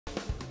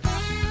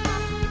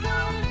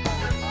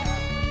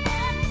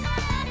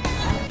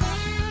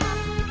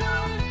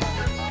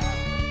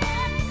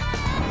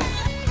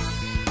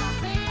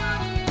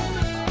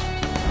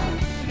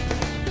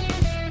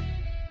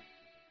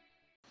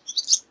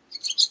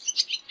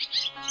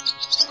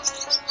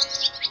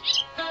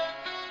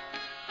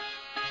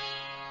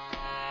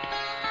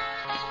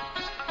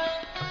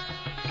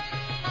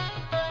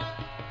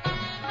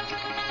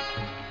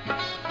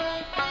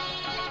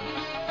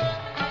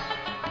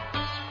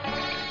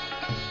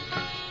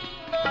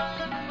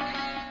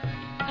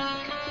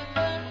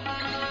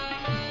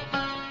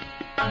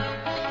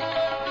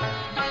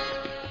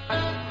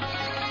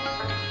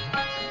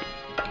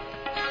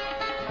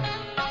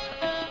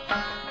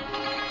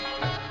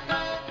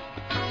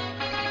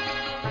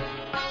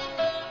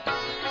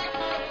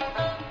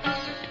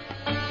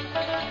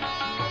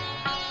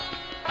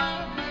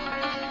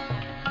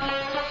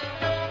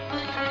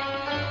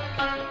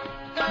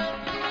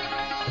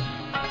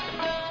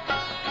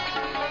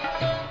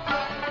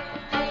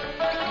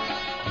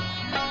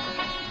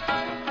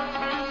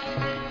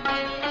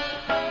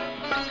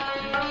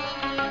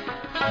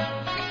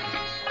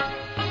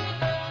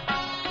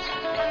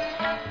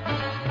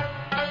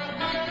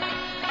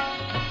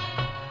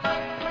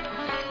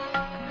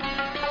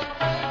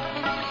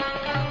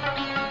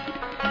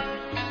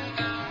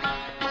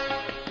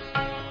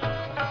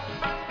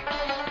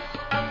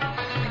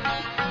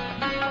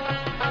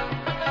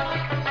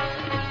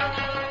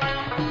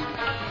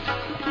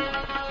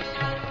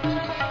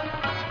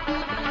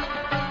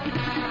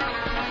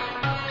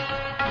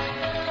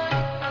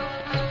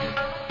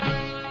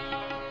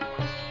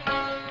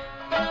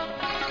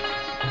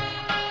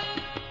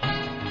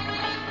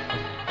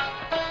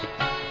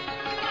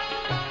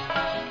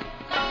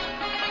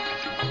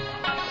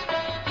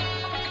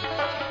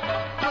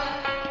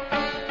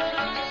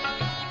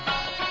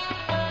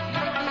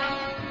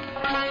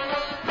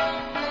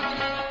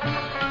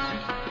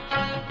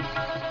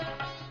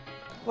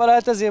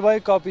ولایت زیبای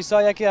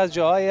کاپیسا یکی از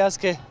جاهایی است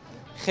که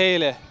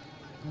خیلی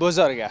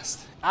بزرگ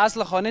است.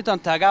 اصل خانه تان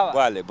تگاو؟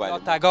 بله بله.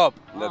 تگاب.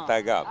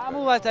 تگاب.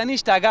 همون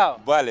وطنیش تگاو؟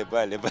 بله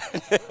بله بله.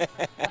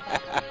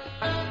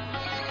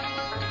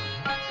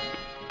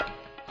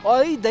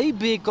 آی دایی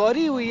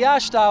بیکاری و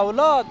یشت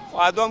اولاد.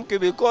 آدم که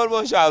بیکار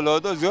باشه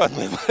اولاد زیاد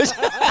میباشه.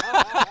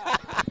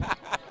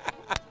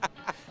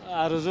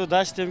 آرزو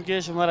داشتیم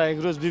که شما را یک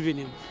روز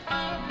ببینیم.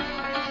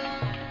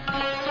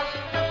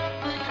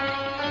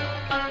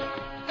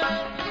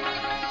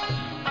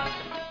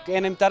 که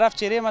اینم طرف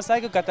چهره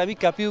مسایی که کتابی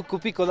کپی و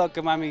کپی کلا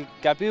که من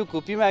کپی و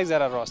کپی ما یک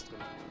ذره راست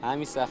کنم.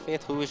 همین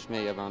سفید خوبش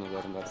میاد آنو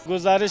برم بس.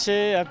 گزارش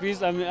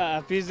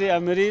حفیظ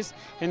امیری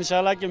ان شاء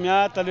الله که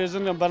میاد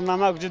تلویزیون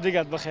برنامه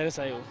جدیدت بخیر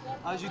سایو.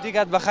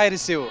 جدیدت بخیر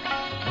سیو.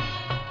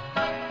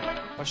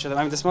 باشه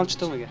همین دستمال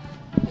چطور میگه؟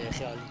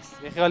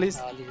 خیالی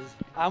است.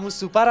 همون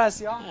سوپر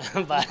است یا؟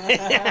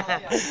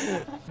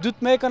 دوت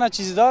میکنه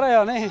چیزی داره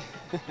یا نه؟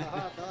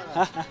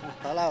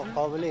 پلاو،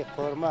 قابلی،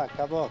 قورمه،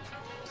 کباب.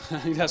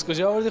 این از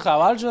کجا آوردی؟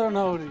 خبر چرا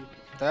نآوردی؟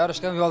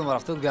 تیارش کردم یادم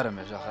رفته بود بیارم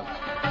آخر.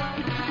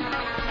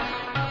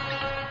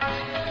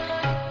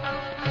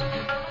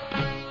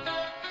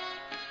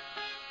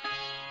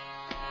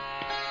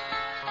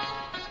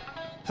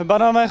 به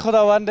نام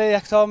خداوند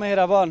یکتا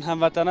مهربان،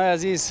 هموطنان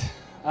عزیز،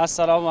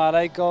 السلام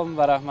علیکم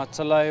و رحمت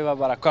الله و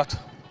برکاته.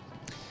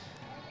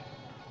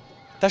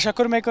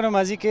 تشکر میکنم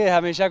از اینکه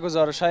همیشه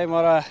گزارش‌های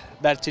ما را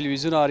در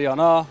تلویزیون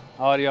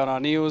آریانا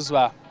نیوز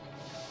و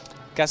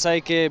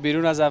کسایی که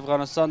بیرون از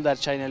افغانستان در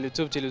چینل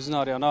یوتیوب تلویزیون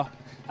آریانا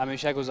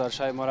همیشه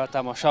گزارش‌های ما را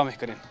تماشا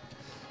میکنین.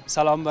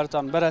 سلام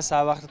برتان برسه،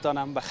 وقتتان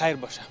هم بخیر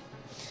باشه.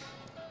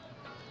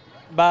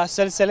 با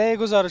سلسله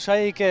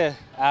گزارش‌هایی که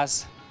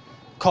از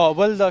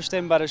کابل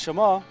داشتیم برای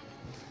شما،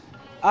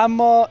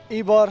 اما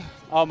این بار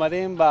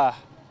آمدیم به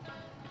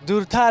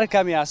دورتر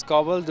کمی از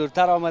کابل،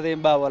 دورتر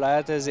آمدیم به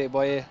ولایت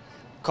زیبای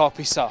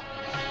کاپیسا.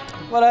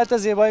 ولایت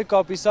زیبای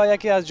کاپیسا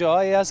یکی از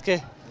جاهایی است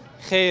که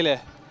خیلی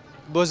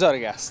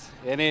بزرگ است،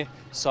 یعنی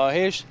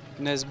ساحش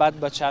نسبت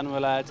به چند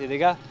ولایت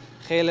دیگه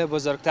خیلی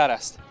بزرگتر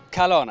است،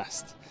 کلان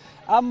است.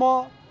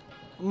 اما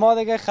ما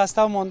دیگه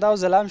خسته و مانده و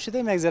ظلم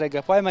شدیم، یک ذره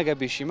گپای مگه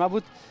بیشیمه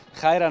بود،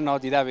 خیر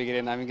نادیده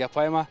بگیرین. همین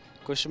گپای ما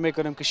کوشش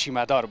میکنیم که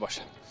شیمه دار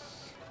باشه.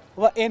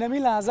 و اینمی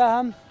لحظه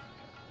هم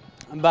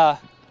به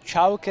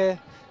چوک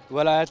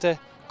ولایت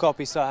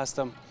کاپیسا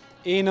هستم.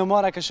 این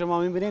ما را که شما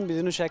میبینین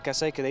بدون شک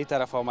کسایی که در این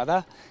طرف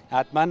آمده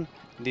حتما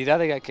دیده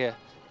دیگه که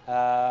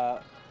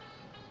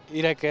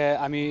ایره که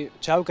امی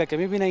چوک که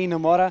میبینه این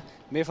ما را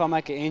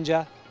میفهمه که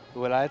اینجا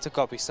ولایت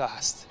کاپیسا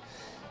هست.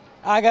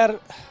 اگر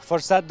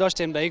فرصت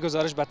داشتیم در این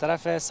گزارش به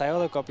طرف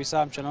سیاد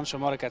کاپیسا همچنان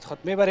شما را که خود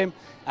میبریم،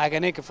 اگر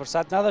نه که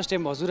فرصت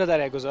نداشتیم حضور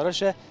در یک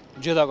گزارش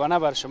جداگانه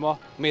بر شما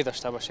می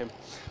داشته باشیم.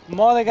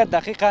 ما دیگه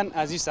دقیقاً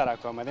از این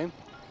سرک آمدیم.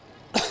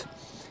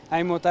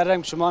 این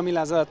محترم شما همین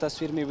لحظه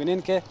تصویر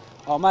میبینین که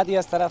آمدی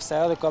از طرف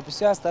سیاد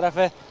کاپیسا، از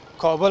طرف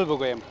کابل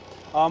بگویم.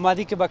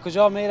 آمدی که به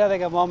کجا میره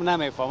دیگه ما هم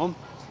نمیفهمم،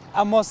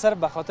 اما صرف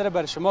به خاطر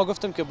بر شما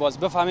گفتم که باز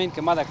بفهمین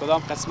که ما در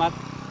کدام قسمت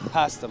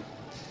هستم.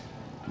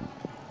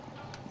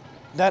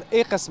 در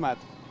این قسمت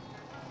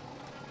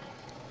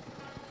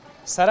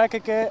سرکی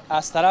که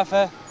از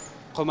طرف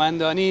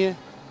قماندانی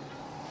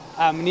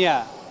امنیه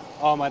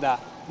آمده.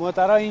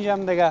 محترم اینجا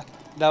هم دیگه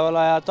در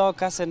ولایت ها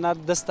کسی نه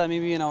دست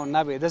میبینه و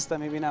نه به دست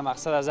میبینه،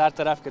 مقصد از هر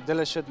طرف که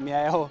دلش شد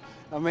میایه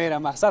و میره.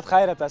 مقصد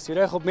خیر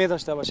تصویرهای خوب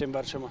میداشته باشیم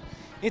بر شما.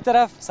 این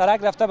طرف سرک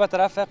رفته به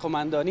طرف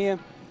قماندانی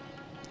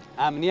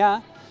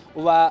امنیه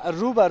و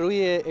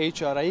روبروی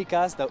ایچارایی که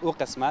است در او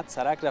قسمت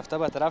سرک رفته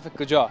به طرف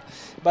کجا؟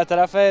 به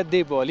طرف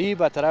دیبالی،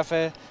 به طرف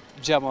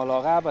جمال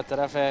آقا، به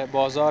طرف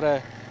بازار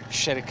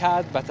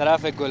شرکت به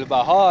طرف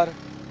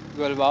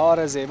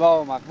گلبهار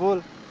زیبا و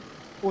مقبول،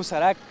 او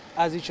سرک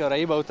از این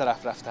چهارراه به او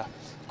طرف رفته.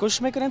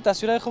 کوشش میکنیم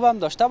تصویرهای خوبم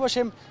داشته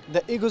باشیم.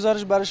 در این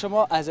گزارش برای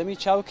شما از این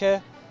چوک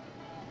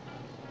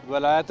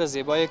ولایت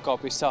زیبای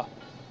کاپیسا.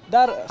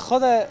 در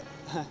خود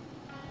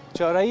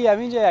چهارراهی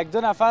همینجا یک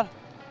دو نفر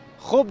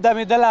خوب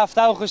دم دل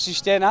هفته و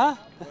خوشیشته نه؟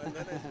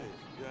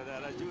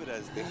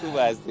 خوب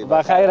هستی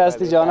بخیر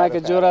هستی جانک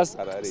جور است،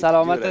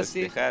 سلامت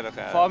هستی؟ خیر.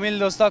 فامیل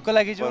دوستا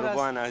کلگی جور است؟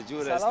 قربان از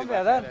جور سلام هستی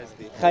بیادر،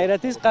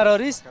 خیرتیست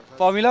قراریست،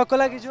 فامیلا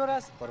کلگی جور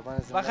است؟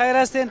 بخیر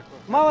هستین؟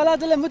 ما ولد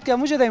دلم بود که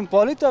موجه دیم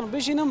پالیتان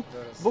بشینم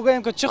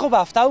بگویم که چه خوب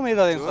هفته و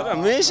میدادیم.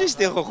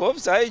 میشیستی خوب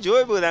سایه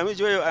جوی بود، همین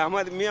جوی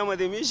می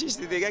آمدی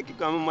میشیستی دیگه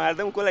که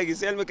مردم کلگی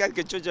سیل میکرد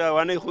که چه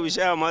جوانه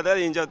خوبیشه آماده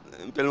اینجا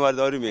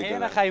پلوارداری میکنه.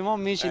 اینا خیمام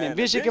میشینیم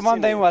بیشه که ما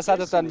هم دیم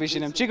وسطتان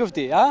بشینیم. چی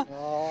گفتی ها؟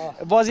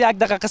 باز یک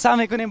دقیقه قسم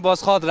میکنیم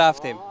باز خود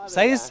رفتیم.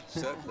 صحیح است؟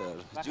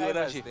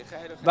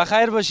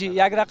 بخیر باشی. یک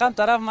رقم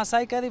طرف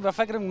مسای کردی به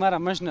فکر مرا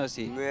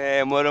مشناسی.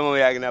 نه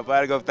مرا یک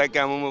نفر گفته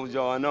که همون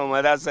جوانا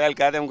اومده سیل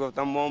کردیم،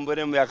 گفتم ما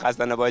بریم یک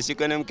خسته نباشی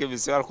کنیم که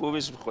بسیار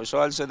خوبش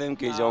خوشحال شدیم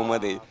که اینجا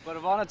اومدی.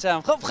 قربانت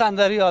شم. خوب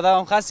خنداری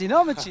آدم خاصی.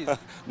 نام چیست؟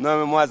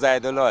 نام ما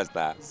زیدالله است.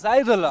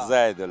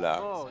 زیدالله.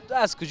 تو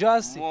از کجا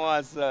هستی؟ ما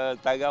از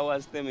تگاو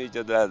هستیم،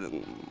 اینجا در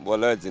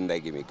ولایت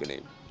زندگی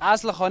میکنیم.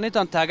 اصل خانه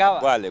تان تگاو؟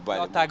 بله.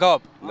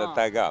 تگاب.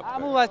 تگاو.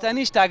 همون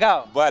وطنیش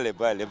تگاو. بله.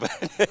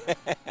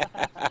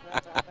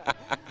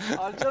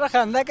 حال چرا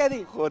خنده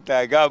کردی؟ خود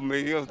تگاو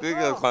میگفتی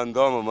که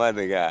خاندام اومد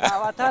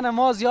دیگه. وطن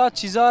ما زیاد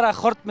چیزا را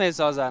خرد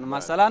میسازن.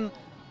 مثلا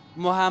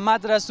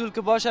محمد رسول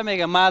که باشه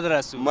میگه مد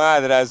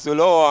رسول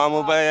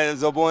همو به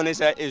زبانش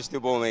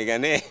اشتباه میگه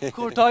نه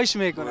کوتاهش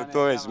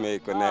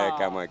میکنه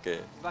کمکه.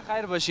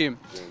 بخیر باشیم.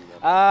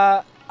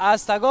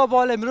 از تگا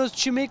بال امروز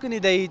چی میکنی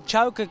در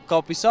چوک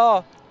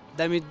کاپیسا؟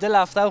 دمی دل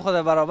هفته خود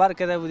برابر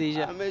کرده بودی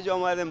اینجا؟ همه جا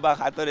آمدیم به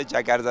خاطر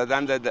چکر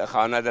زدن در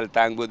خانه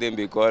دلتنگ بودیم،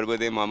 بیکار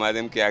بودیم،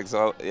 آمدیم که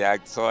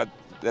یک ساعت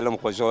دلم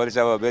خوشحال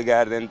شه و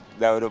بگردیم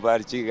دور و بر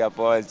چی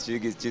گپا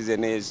چیزی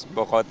نیست،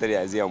 به خاطر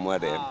از این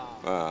آمدیم.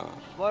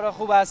 بارا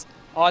خوب است.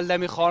 حال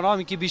دمی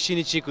خانه که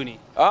بشینی چی کنی؟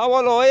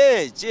 والا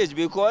چیز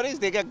بیکاری است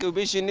دیگه، که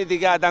بشینی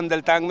دیگه آدم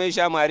دلتنگ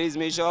میشه، مریض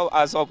میشه،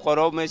 اعصاب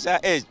خراب میشه،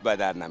 هیچ به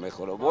در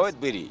نمیخوره. باید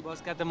بری.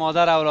 باز کت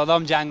مادر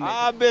اولادام جنگ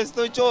میکنه.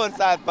 24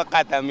 ساعت به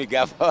قطع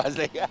میگفت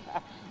دیگه.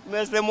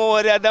 مثل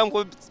مواری آدم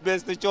خود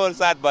 24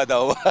 ساعت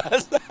بداو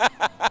است.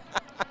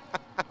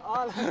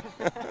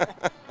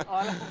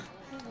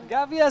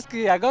 گفی است که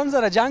یگان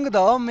زره جنگ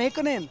دوام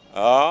میکنین؟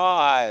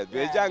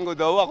 به جنگ و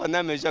دعوا خود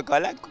نمیشه.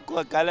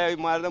 کله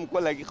مردم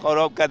کلگی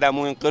خراب کردم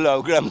و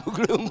انقلاب کردم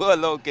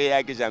بالا که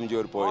یکیش هم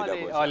جور پایده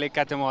باشه. آلی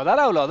کت مادر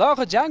اولادا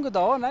خود جنگ و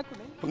دعوا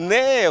نکنین؟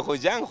 نه خود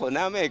جنگ خود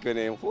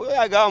نمیکنیم. خود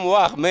یکم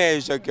وقت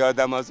میشه که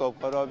آدم اصاب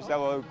خراب شه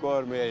و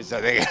کار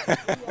میشه دیگه.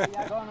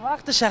 یگان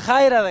وقتش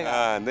خیره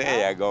دیگه.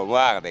 نه یگان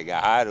وقت دیگه،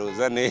 هر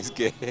روزه نیست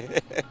که.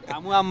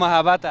 هم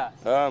محبت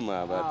است.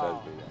 محبت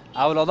است دیگه.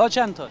 اولادا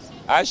چند تاست؟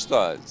 8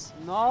 تاست.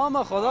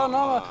 نام خدا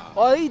نام.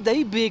 آی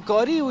دی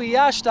بیکاری و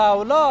 8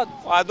 اولاد.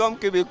 آدم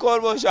که بیکار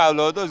باشه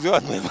اولادا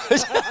زیاد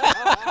میباشه.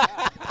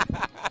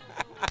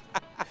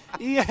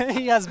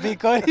 ای از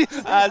بیکاری؟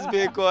 از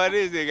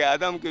بیکاری دیگه.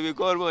 آدم که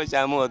بیکار باشه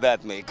هم عادت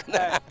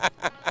میکنه.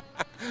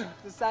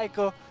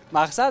 سایکو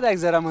مقصد یک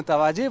ذره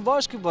متوجه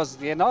باش که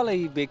باز یه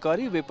نال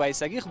بیکاری و بی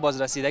پیسگی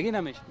باز رسیدگی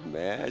نمیشه.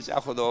 میشه.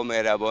 خدا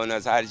مهربان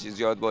است، هر چیز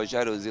یاد باشه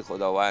روزی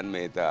خداوند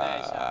میده.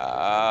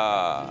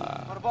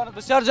 قربانت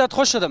بسیار زیاد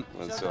خوش شدم.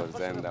 بسیار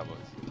زنده باش.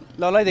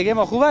 لالای دیگه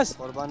ما خوب است؟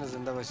 قربان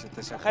زنده باشید.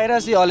 تشکر. خیر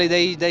هستی؟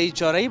 حالی دی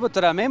چاره‌ای بود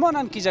تو را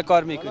میمانن کیجا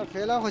کار میکنی؟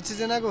 فعلا خود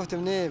چیزی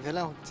نگفتم. نه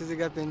فعلا چیزی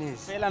گپی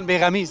نیست. فعلا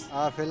بیغمیز.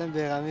 فعلا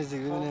بیغمیز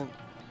دیگه. ببینیم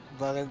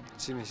باقی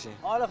چی میشه.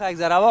 حالا یک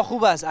ذره هوا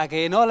خوب است. اگه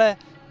اینال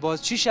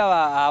باز چی شوه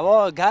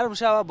هوا گرم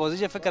شوه باز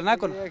اینجا فکر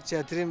نکن. یک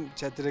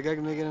چترگک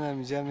میگیریم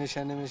اینجا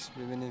میشنیمش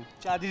ببینیم.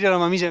 چادری رو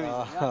ما میجمیم.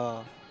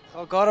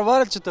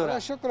 کاروبارت چطوره؟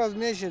 شکر از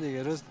میشه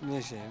دیگه. روز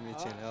میشه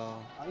میچله.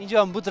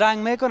 اینجا هم بود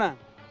رنگ میکنن؟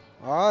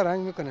 رنگ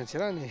میکنن.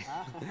 چرا نه؟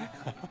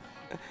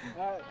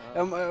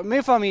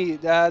 میفهمی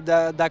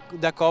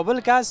در کابل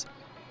کس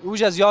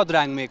اوج از یاد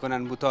رنگ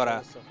میکنن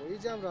بوتاره.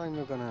 اینجا هم رنگ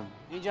میکنن.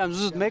 اینجا هم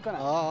زود میکنن.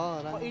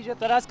 اینجا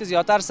تر است که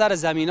زیادتر سر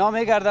زمین ها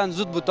میگردن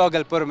زود بوتا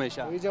گل پر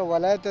میشه. اینجا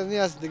ولایت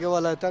نیست دیگه.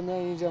 ولایت هم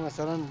اینجا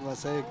مثلا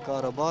واسه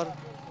کاروبار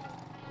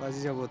باز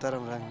اینجا بوتر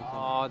هم رنگ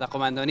میکنن. در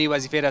قماندانی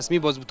وظیفه رسمی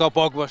باز بوتا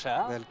پاک باشه.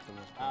 بالکل.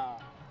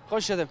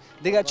 خوش شدم.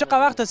 دیگه چقدر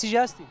وقت هست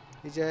اینجا هستی؟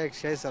 اینجا یک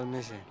 6 سال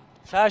میشه.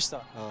 6 سال.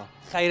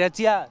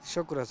 خیرتی است؟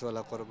 شکر است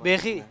والا قربان.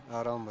 بخی.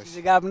 آرام باشی.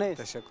 چیزی گپ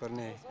نیست. تشکر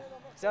نه.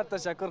 بسیار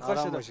تشکر. خوش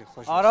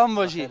شدم. آرام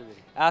باشی.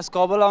 از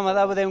کابل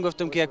آمده بودیم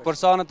گفتم که یک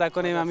پرسان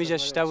تکنیم همیشه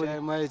شته بودیم.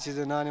 ما یه چیز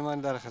نانی من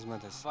در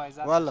خدمت است.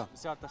 والا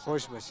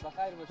خوش باشی.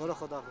 برو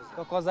خداحافظ.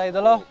 کاکا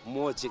زیدالله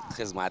ما چی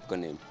خدمت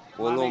کنیم؟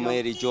 ولو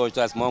میری جوش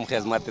است ما هم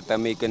خدمت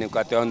میکنیم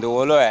که اون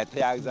ولایت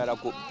یک ذره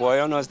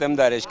پایان هستیم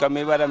در اشکا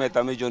میبرم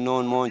تا جو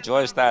نون مون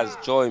چاست از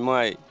چای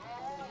مای.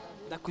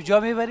 در کجا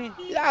میبری؟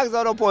 یک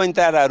ذره پایین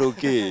تر رو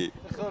کی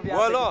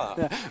والا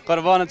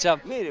قربانت شم.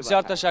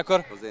 بسیار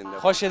تشکر.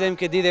 خوش شدیم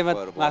که دیدیم.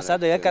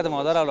 مقصد یک کد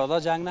مادر اولادا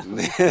جنگ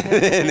نکنید.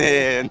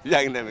 نه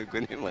جنگ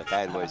نمیکنیم.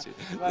 خیر باشی.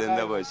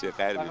 زنده باشی.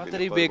 خیر ببینید.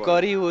 خاطر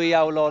بیکاری و ای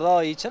اولادا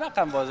ای چه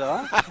رقم بازه ها؟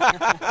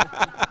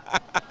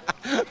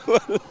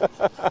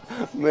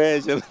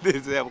 میشم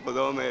دیسم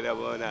خدا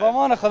مهربانه. با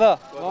امان خدا.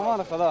 با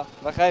امان خدا.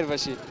 بخیر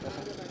باشی.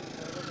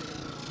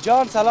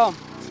 جان سلام.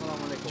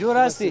 جور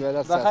هستی؟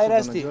 بخیر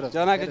هستی؟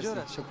 جانک جور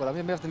است. شکر.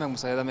 میفتیم یک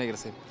مساعده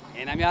میگرسیم.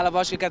 اینمی حالا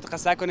باشه که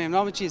قصه کنیم.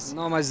 نام چیست؟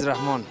 نام عزیز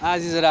رحمان.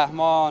 عزیز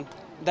رحمان.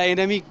 در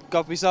اینمی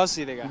کاپیسا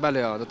هستی دیگه؟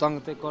 بله دو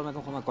تانگ کار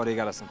میکنم. خودم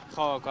کارگر هستم.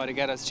 خب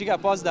کارگر است. چی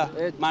گپاس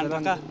ده؟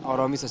 منطقه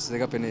آرامی است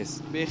دیگه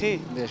پنیست. بیخی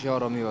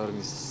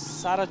آرامی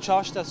سر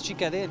چاشت است. چی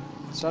کردین؟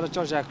 سر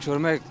چاش یک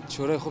شورمه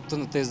خوب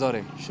تند تیز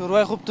داریم.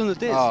 شورای خوب تند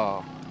تیز؟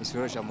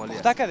 شورای شمالی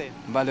است. پخته کردین؟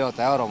 بله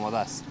تیار آماده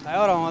است.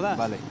 تیار آماده؟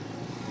 بله.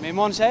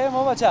 میمان شای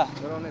ما بچه؟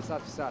 شوروا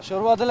 100%.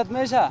 شوروا دلت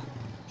میشه؟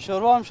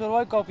 شوروا هم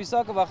شوروای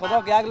کاپیسا که به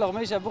خدا که یک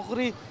لقمه شه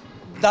بخوری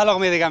 10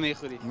 لقمه دیگه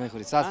میخوری.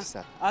 میخوری 100%.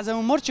 از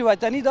اون مرچ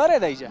وطنی داره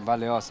دیگه؟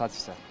 بله 100%.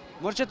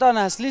 مرچ تا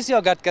اصلی است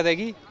یا گرد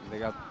کدگی؟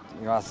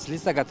 دیگه اصلی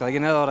است گرد کدگی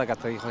نداره. گرد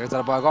کدگی خود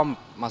زرا با اگام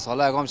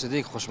مساله اگام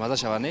شدی خوشمزه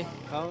شونی.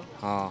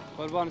 ها.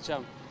 قربان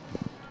شم.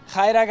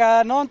 خیر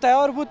اگر نان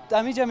تیار بود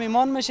همینجا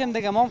میمان میشیم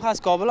دیگه. ما هم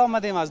از کابل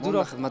آمدیم از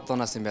دور.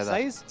 خدمتتون هستیم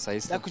بیادر. صحیح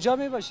است. در کجا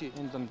میباشی؟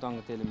 این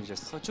تانگ تیل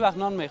میجاست. چه وقت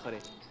نان میخوری؟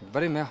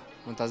 بریم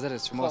منتظر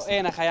شما هستم.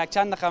 این یک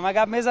چند دقیقه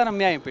گپ میزنم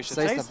میایم پیش.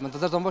 صحیح است.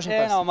 منتظرتون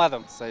باشیم پس.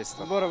 آمدم. صحیح است.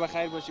 برو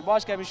بخیر باشی.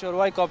 باش که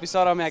شوروای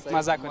کاپیسا را یک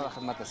مزه کنی.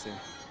 خدمت هستیم.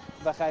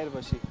 بخیر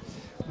باشی.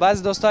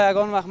 بعض دوستا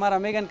یگان وقت مرا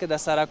میگن که در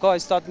سرکا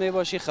استاد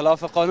میباشی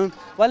خلاف قانون،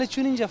 ولی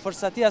چون اینجا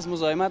فرصتی از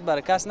مزاحمت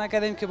برای کس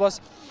نکردیم که باز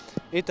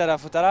این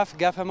طرف و طرف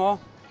گپ ما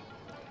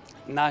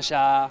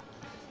نشه.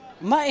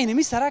 ما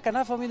اینمی سرک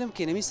نفهمیدم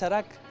که اینمی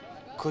سرک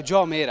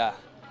کجا میره،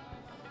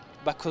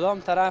 به کدام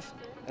طرف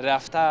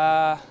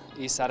رفته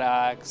این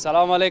سرک.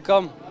 سلام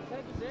علیکم.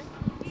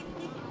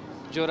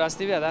 جور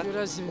هستی بیادر؟ جور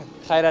هستی بیادر.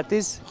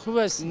 خیرتیست؟ خوب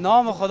است.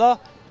 نام خدا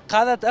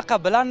قدت اقا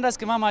بلند است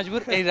که من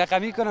مجبور این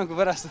رقمی کنم که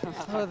برستم.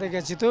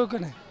 دیگه چطور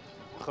کنه؟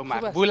 خب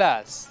مقبول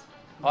است.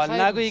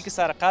 حال نگویی که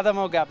سر قدم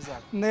و گپ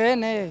زد.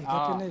 نه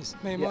گپی نیست.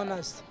 میمان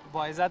است.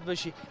 با عزت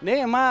باشی.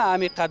 نه من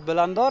امی قد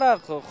بلند داره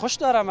خوش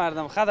داره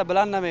مردم. قد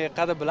بلند نمی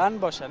قد بلند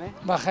باشه نه.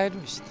 بخیر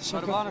باشید.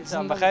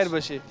 شکر. بخیر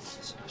باشی.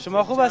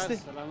 شما خوب هستی؟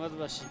 سلامت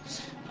باشی.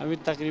 همین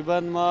تقریبا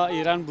ما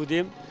ایران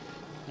بودیم.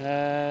 4-5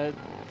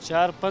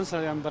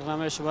 سال هم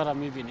برنامه شما را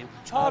میبینیم.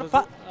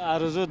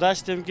 آرزو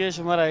داشتیم که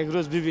شما را یک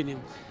روز ببینیم.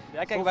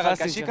 یک بغل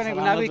کشی کنیم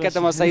نبی که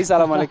تماشای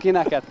سلام علیکی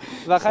نکرد.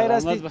 بخیر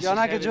هستی؟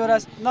 یا که جور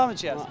است؟ نام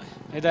چی است؟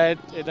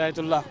 هدایت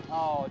الله.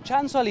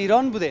 چند سال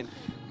ایران بودین؟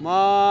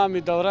 ما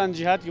می دوران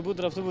جهاد که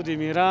بود رفته بودیم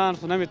ایران،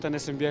 خو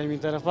نمیتونستیم بیایم این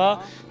طرفا.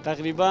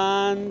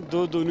 تقریبا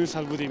 2.5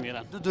 سال بودیم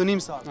ایران. 2.5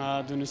 سال.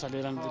 2.5 سال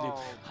ایران بودیم.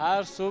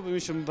 هر صبح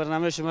میشم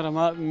برنامه شما را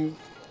ما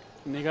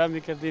نگاه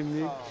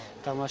میکردیم،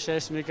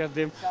 تماشایش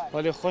میکردیم،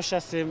 ولی خوش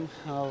هستیم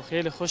و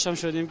خیلی خوشم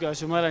شدیم که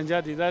شما را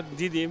اینجا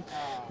دیدیم.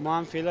 ما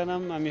هم فعلا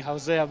هم همین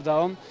حوزه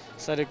ابداعم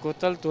سر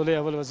کوتل طوله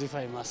اول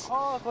وظیفه ماست.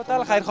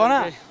 کوتل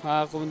خیرخانه؟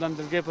 قومندان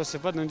دلگه په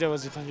صفت اونجا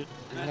وظیفه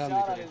اجرا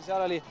میکنیم.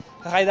 بسیار عالی.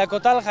 خیر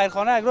کوتل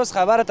خیرخانه یک روز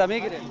خبرت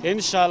میگیریم ان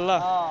شاء الله.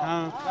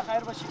 بخیر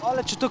باشی.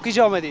 حالا چطور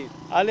کجا آمدی؟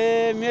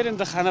 حالا میریم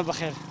در خانه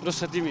بخیر،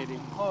 رخصتی میریم.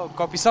 خب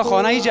کاپیسا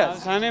خانه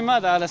اینجاست؟ خانه ما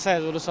در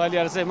سایر ولسوالی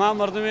ارسه. ما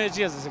مردم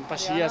چی هستیم؟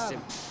 پشی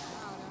هستیم.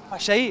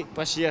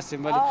 پشی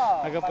هستیم ولی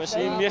اگر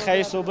پشی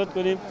میخوای صحبت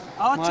کنیم.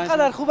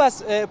 چقدر خوب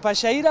است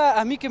پشی را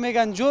همی که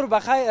میگن جور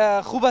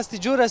بخیر خوب استی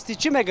جور استی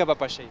چی میگه به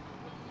پشی؟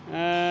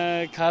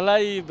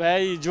 کالای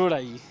بای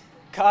جوړای.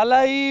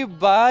 کالای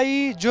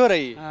بای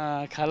جوړای.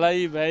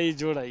 کالای بای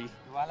جوړای.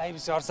 والله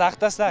بسیار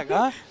سخت است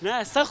ها؟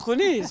 نه سخت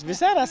نیست،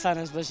 بسیار آسان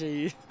است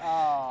پشی.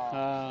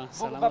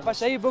 سلام.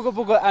 پشی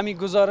بگو امی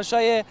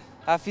گزارشای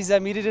حفیظ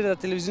امیری در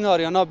تلویزیون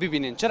آریانا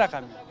ببینین چه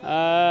رقمی؟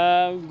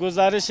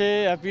 گزارش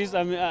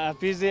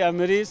حفیظ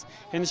امیری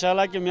ان شاء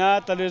الله که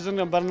میاد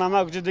تلویزیون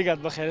برنامه کجا دیگه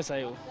بخیر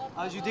سایو.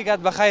 دیگه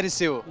بخیر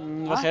سیو.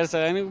 بخیر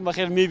سایو یعنی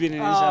بخیر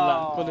میبینین ان شاء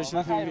الله. کلش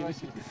میبینین.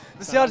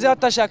 بسیار زیاد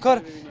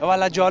تشکر.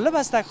 والا جالب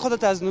است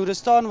خودت از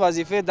نورستان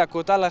وظیفه در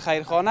کوتل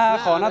خیرخانه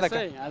خانه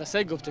دکه.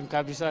 علسای گفتیم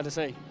کابیسا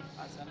علسای.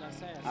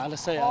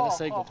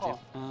 علسای گفتیم.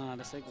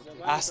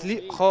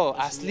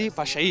 اصلی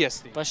پشی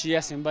هستی. پشی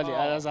هستیم بله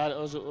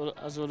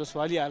از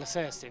ولسوالی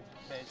علسای هستیم.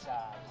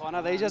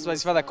 خانه دیجاست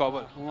وظیفه در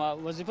کابل.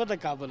 وظیفه در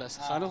کابل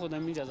است. خانه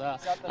خودم اینجا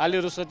علی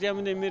رخصتی هم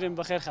میریم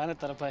بخیر خانه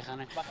طرفای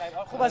خانه.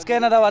 خوب است که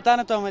نه در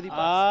وطن تو آمدی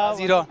از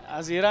ایران.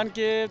 از ایران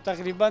که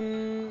تقریبا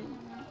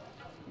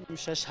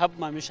 6 هفت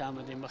ما میشه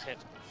آمدیم بخیر.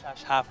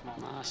 6 هفت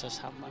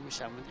ما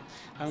میشه آمدیم.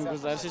 همین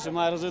گزارش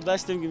شما آرزو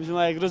داشتیم که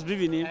شما یک روز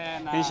ببینیم.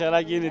 ان شاء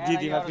الله که اینو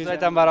دیدیم.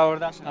 حفیظتون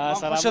برآورده شد.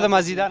 خوش شدم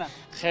از دیدن.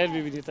 خیر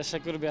ببینید.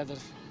 تشکر بیادر.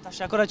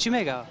 تشکر چی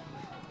میگه؟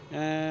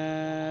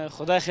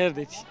 خدا خیر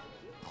دیتی.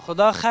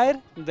 خدا خیر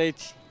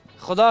دیتی.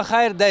 خدا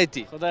خیر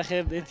دیتی. خدا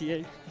خیر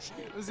دیتی.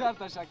 بسیار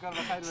تشکر.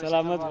 بخیر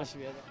سلامت باشی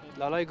بیادر.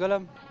 لالای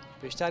گلم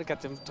بیشتر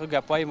کردم تو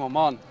گپای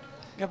مامان.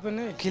 گپ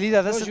نه. کلید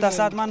دست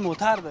تصد من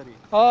موتر داری.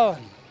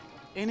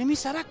 اینمی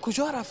سرک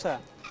کجا رفته؟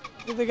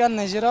 دیگه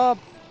نجراب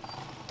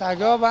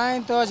تگاب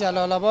این تا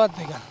جلال آباد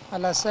دیگه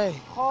علسه.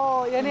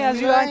 خب یعنی از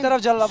این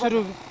طرف جلال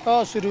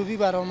آباد سروبی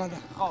برآمده.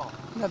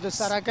 خب دو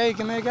سرکایی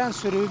که میگن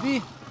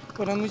سروبی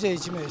کنم موجه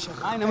هیچی میشه.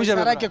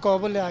 سرک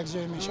کابل یک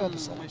جای میشه دو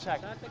سرک.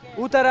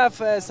 او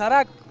طرف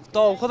سرک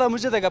تا خود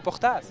موجه دیگه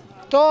پخته است.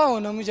 تا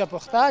اون موجه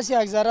پخته است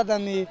یک ذره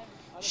دمی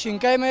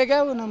شینکای میگه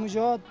اون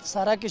موجه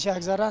سرکش یک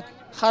ذره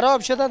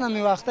خراب شده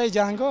دمی وقتای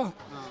جنگا.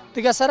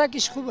 دیگه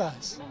سرکش خوب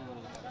است.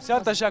 بسیار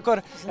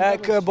تشکر.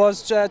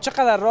 باز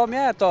چقدر راه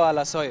میاد تا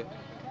علسای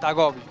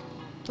تگابی؟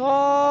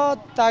 تا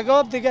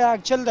تگاب دیگه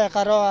 40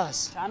 دقیقه راه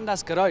است. چند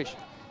است کرایش؟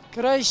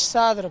 کرایش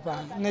 100 روپیه.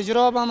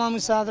 نجراب هم همون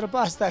 100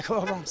 روپیه است،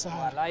 تگاب هم 100.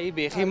 والله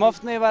بیخی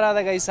مفت میبره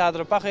دیگه این 100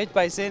 روپیه هیچ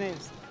پیسه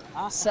نیست.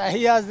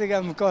 صحیح است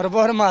دیگه،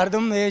 کاربار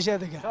مردم میشه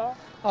دیگه.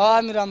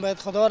 امیرم باید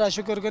خدا را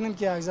شکر کنیم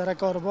که یک ذره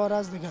کاربار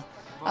است دیگه.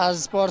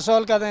 از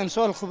پارسال که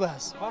امسال خوب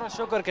است. خدا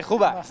شکر که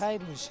خوب است.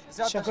 بخیر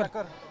باشی. شکر.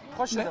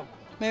 خوش شدم.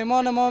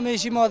 مهمان ما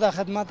میشی، ما در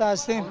خدمت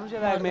هستیم.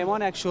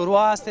 مهمان یک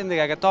شروع هستیم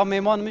دیگه، اگه تا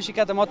مهمان میشی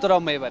که ما تو را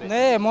میبریم.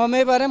 نه ما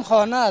میبریم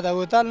خانه، در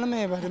هتل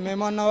نمیبریم.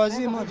 مهمان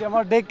نوازی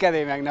ما دک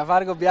کردیم یک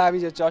نفر کو بیا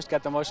اینجا چاشت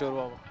که ما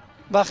شروع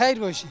بخیر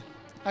باشی.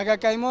 اگه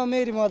که ما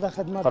میریم ما در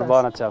خدمت.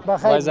 قربانت شم.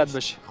 بخیر عزت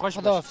باشی. خوش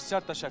باشی.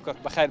 بسیار تشکر.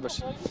 بخیر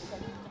باشی.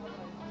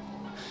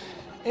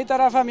 این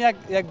طرف هم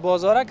یک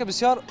بازاره که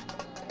بسیار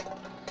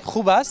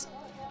خوب است.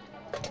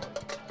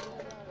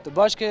 تو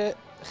باش که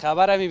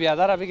خبر می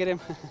بیادر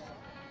بگیریم.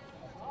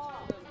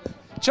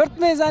 چرت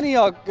میزنی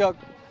یا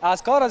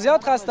از کار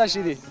زیاد خسته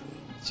شدی؟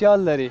 چی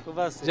حال داری؟ خوب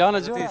است.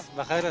 جان جون.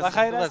 بخیر است.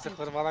 بخیر است.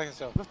 قربانک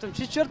شم. گفتم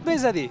چی چرت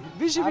میزدی؟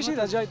 بیشی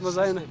در جایت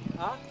مزاحم.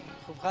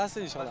 خوب خاص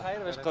ان شاء الله. بخیر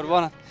باش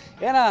قربانت.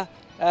 اینا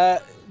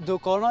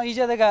دکانا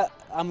اینجا دیگه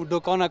هم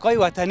دکانکای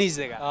وطنی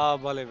دیگه.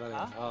 بله.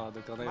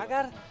 دکانای.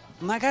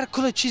 مگر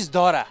کل چیز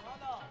داره.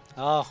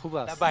 خوب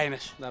است. در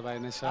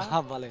بینش.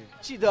 بله.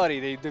 چی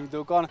داری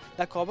دکان؟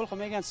 در کابل خو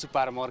میگن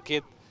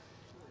سوپرمارکت.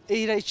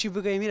 ایرا چی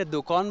بگویم؟ میره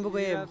دکان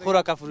بگویم،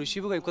 خوراک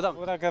فروشی بگویم، کدام؟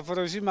 خوراک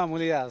فروشی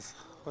معمولی است.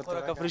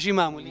 خوراک فروشی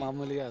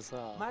معمولی است.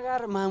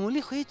 مگر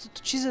معمولی خو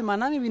تو چیز ما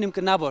نمیبینیم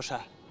که نباشه.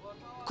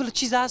 کل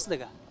چیز هست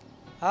دیگه.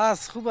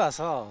 هست خوب است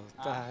هم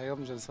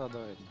جنسا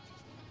داریم.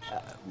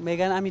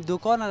 میگن همین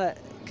دکان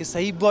که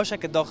صحیح باشه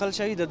که داخل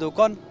شوی در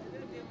دکان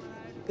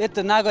ات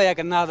نگویا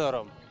که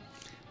ندارم.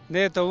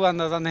 نه تو او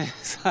اندازه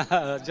نیست.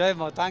 جای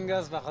ما تنگ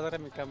است، به خاطر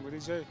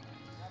میکمبری جای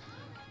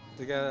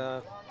دیگه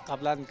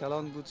قبلا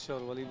کلان بود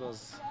شور، ولی باز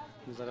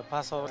میذاره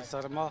پس آورد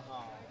سر ما.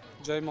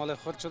 جای مال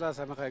خود شده است،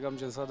 همه خیلی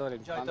جنسا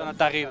داریم. جایتان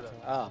تغییر داد.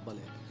 بله.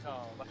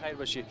 بخیر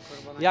باشی.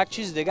 یک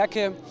چیز دیگه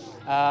که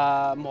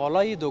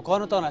مالای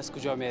دکانتان از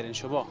کجا میارین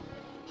شما؟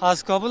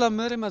 از کابل هم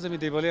میریم، از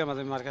دیبالی هم از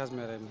مرکز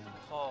میریم.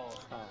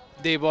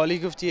 دیبالی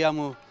گفتی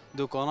همو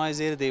دکانای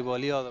زیر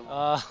دیبالی آدم.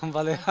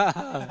 بله.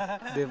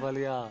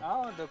 دیبالی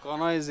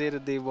دکانای زیر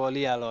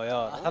دیبالی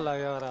علایار.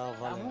 بله.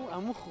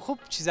 همو خوب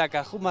چیزا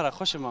که خوب مرا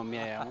خوشم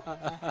میاد.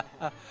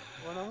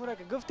 اونمورا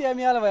که گفتی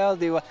همی علایار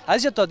دیبالی.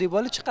 از تا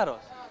دیبالی چقدر است؟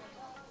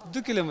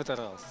 2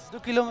 کیلومتر است. 2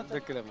 کیلومتر.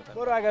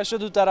 برو اگه شد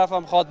دو طرف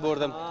هم خود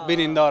بردم.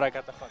 ببین داره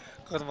که خود.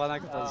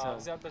 قربانک تان.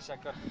 زیاد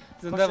تشکر.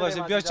 زنده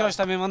باشی. بیا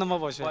چاشت میمون ما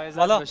باشه.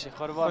 والا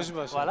خوش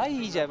باش. والا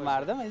اینجا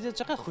مردم اینجا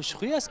چقدر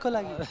خوشخویی است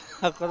کلاگی.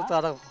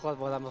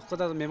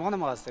 خود میمون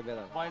ما هستی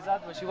بیاد. با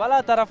عزت باشی.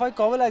 والا طرفای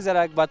کابل یک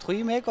ذره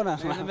بدخویی میکنن.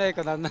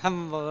 نمیکنن.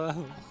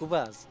 خوب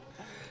است.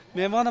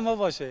 میمون ما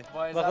باشه.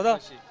 با خدا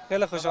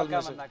خیلی خوشحال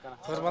میشم.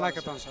 قربانک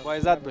تان. با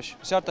عزت باشی.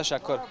 بسیار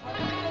تشکر.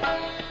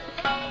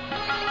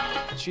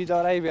 چی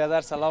داره ای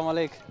بیادر؟ سلام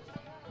علیک.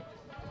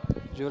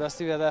 جور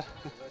هستی بیادر؟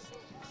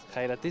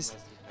 خیرتی است؟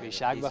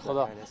 بیشک به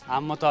خدا.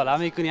 هم مطالعه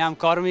میکنی هم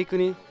کار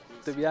میکنی؟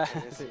 تو بیا.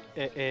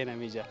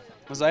 نمیجا.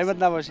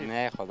 مزاحمت نباشی.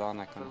 نه خدا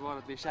نکنه.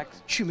 قربانت بیشک.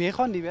 چی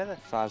میخوندی بیادر؟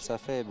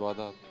 فلسفه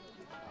عبادات.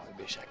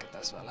 بیشکت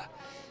است والا.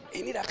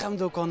 اینی رقم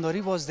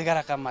دکانداری باز دیگه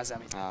رقم مزه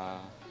میده.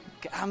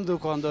 که هم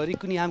دکانداری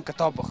کنی هم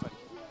کتاب بخونی.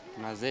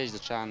 مزهش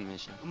چند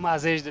میشه.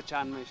 مزهش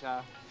چند میشه.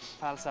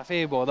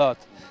 فلسفه عبادات.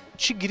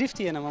 چی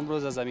گرفتی اینم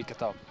امروز از همین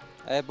کتاب؟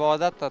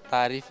 عبادت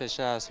تعریفش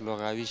است،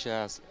 لغویش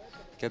است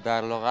که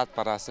در لغت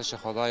پرستش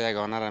خدا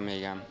یگانه را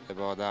میگن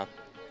عبادت.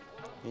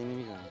 اینی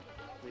میگن.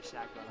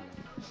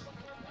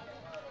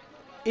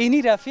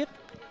 اینی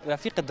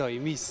رفیق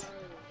دائمی است.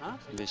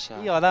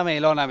 این آدم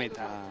اعلان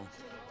نمیده.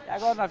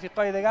 یگان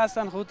رفیقای دیگه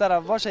هستن خود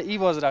طرف باشه،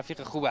 این باز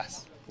رفیق خوب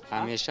است.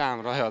 همیشه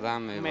همراه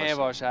آدم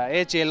میباشه.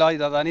 هیچ اعلای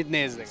دادنیت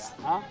نیست دیگه.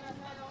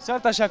 بسیار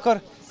تشکر.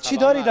 چی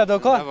داری در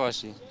دکان؟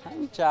 نباشی.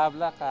 همین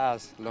چبلق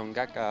است،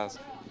 لنگک است.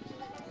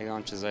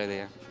 یگان چیزای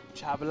دیگه.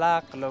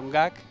 چبلق،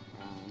 لنگک،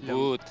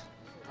 بود.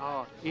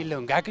 این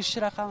لنگکش چی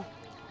رقم؟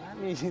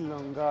 همین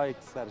لنگای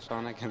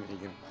سرشانه که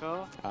میگیم.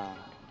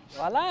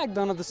 والا یک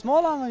دانه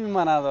دستمال هم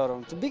من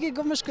ندارم. تو بگی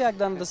گمش که یک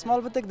دانه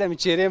دستمال بتک دمی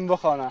چیریم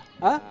بخونه.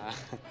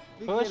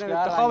 خوش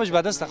انتخابش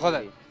به دست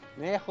خودت.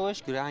 نه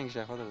خوش رنگش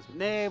خودت.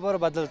 نه برو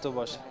بدل تو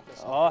باشه.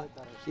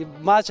 این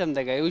ماچم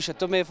دیگه اوش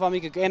تو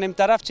میفهمی که اینم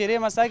طرف چیره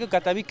مسای که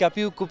کتابی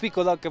کپی و کپی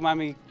کلا که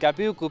من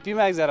کپی و کپی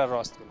ما یک ذره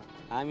راست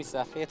کنم. همین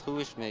سفید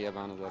خوبش میگه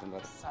بانو دارم.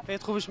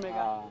 سفید خوبش میگه.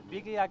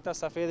 بگی یک تا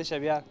سفیدش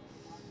بیار.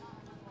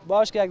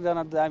 باش که یک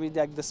دانه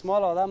یک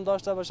دستمال آدم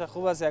داشته باشه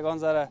خوب است، یگان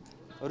ذره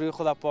روی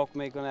خود پاک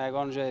میکنه،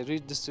 یگان جای روی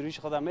دستوریش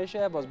خود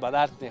میشه باز به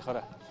درد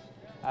میخوره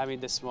همین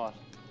دستمال.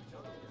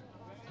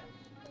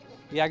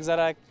 یک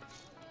ذره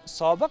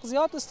سابق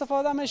زیاد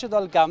استفاده میشه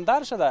دال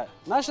کمتر شده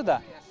نشده؟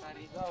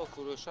 خریدا و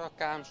فروشا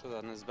کم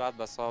شده نسبت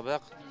به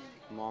سابق،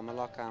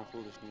 معامله کم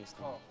فروش نیست.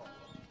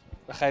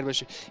 بخیر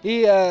باشی.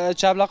 این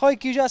چبلقای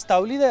کیجا از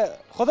تولید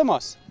خود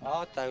ماست؟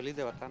 تولید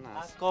وطن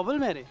است. از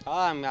کابل میری؟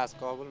 هم از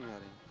کابل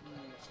میاریم.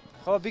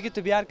 خب بگی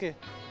تو بیار که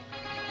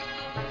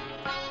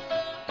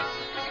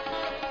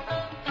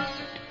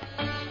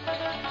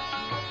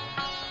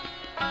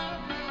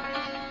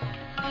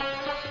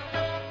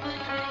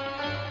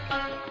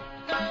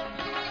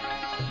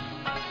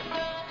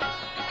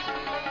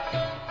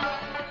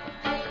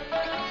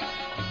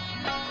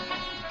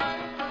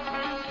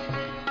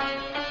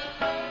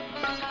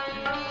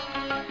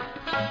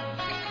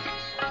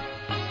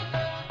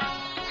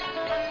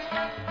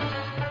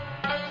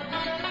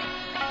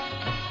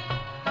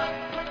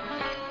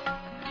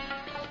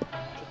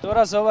تو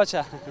را صحبت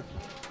چه؟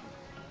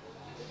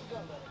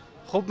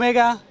 خوب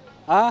میگه؟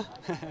 ها؟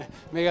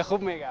 میگه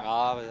خوب میگه؟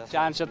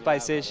 چند شد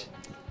پیسش؟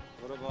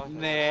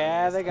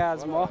 نه دیگه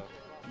از ما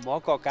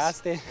کاکا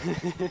هستیم.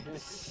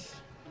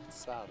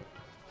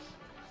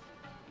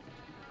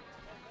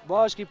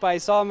 باش که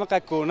پیسه هم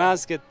کونه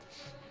است که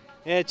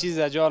یه چیز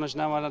از جانش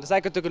نماند.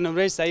 سعی که تو که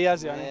نمرهش صحیح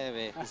است یا نه؟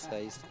 نه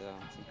صحیح است.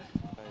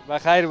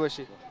 بخیر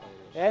باشی.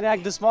 یعنی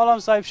یک دستمال هم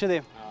صاحب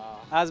شدیم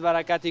از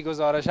برکتی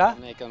گزارش ها؟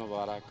 نیکن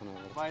مبارک کنم.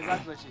 با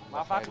عزت باشی،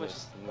 موفق باشی.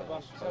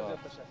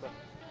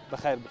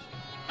 بخیر باشی.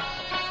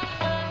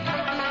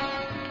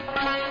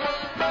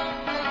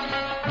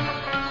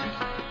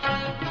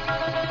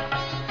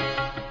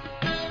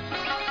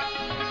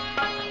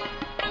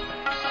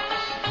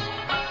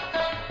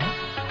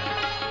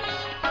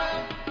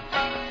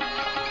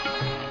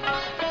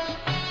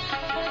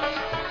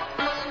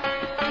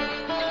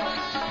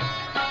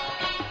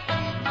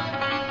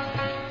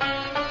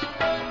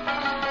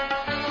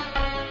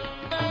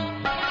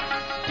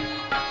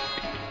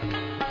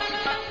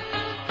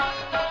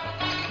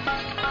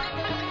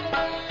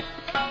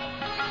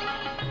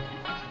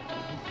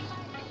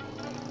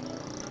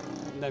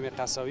 دمی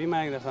قصابی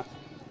من یک دفعه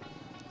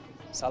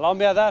سلام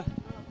بیادر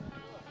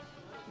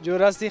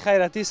جور هستی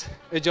خیرتیست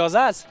اجازه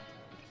است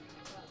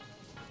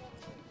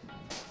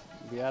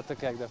بیا تو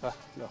که یک دفعه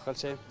داخل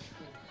شیم.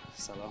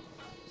 سلام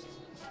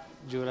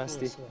جور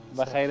هستی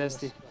بخیر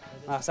هستی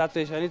مقصد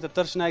پیشانی تو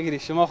ترش نگیری.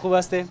 شما خوب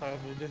هستی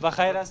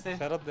بخیر هستی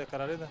خیرات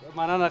بقراری ده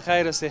منان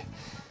خیر هستی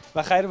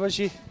بخیر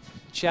باشی.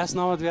 چی هست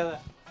نامت بیادر؟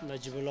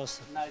 نجیب الله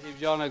است. نجیب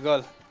جان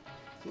گل.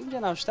 اینجا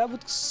نوشته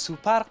بود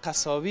سوپر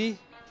قصابی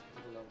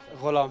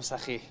غلام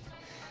سخی.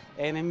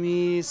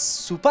 اینمی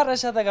سوپر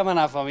رشد اگه من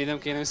نفهمیدم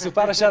که اینمی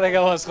سوپر رشد اگه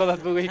باز خودت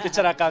بگویی که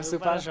چرا رقم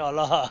سوپر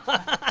شالا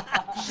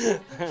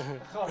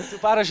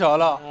سوپر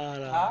شالا.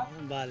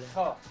 بله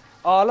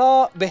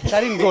حالا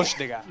بهترین گوشت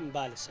دیگه.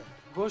 بله سر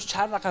گوشت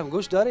چند رقم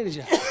گوشت داره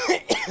اینجا؟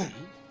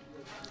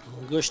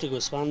 گوشت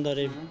گوسفند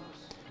داریم،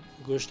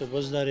 گوشت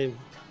بز داریم،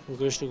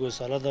 گوشت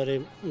گوساله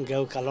داریم،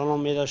 گو کلان هم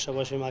می داشته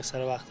باشیم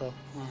اکثر وقتا.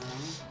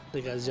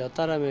 دیگه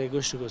زیادتر هم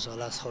گوشت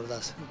گوساله است خورده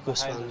است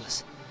گوسفند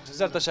است.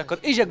 بسیار تشکر.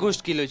 اینجا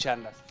گوشت کیلو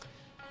چند است؟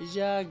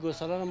 اینجا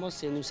گوساله رو ما 3.5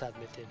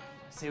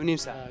 میتیم.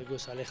 3.5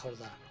 گوساله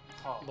خورده.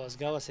 باز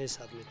گو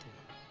 300 میتیم.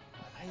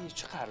 ای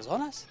چه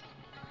ارزان است؟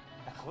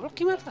 خبر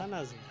قیمت وطن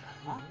است.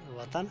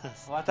 وطن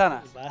است. وطن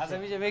است. از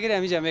اینجا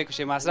میگیریم اینجا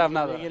میکشیم مصرف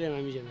نداره. میگیریم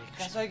اینجا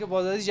میکشیم. کسایی که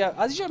باز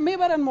از اینجا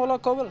میبرن مولا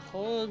کابل. خب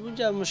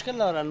اونجا مشکل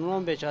دارن، اونها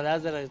هم بیچاره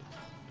از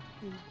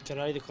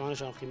کرایه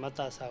دکانشان قیمت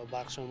است و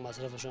برقشان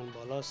مصرفشان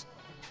بالاست.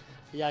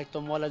 یک تا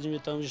مال از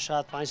اونجا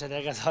شاید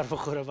 500,000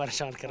 بخوره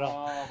برشان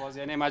کرا. باز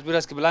یعنی مجبور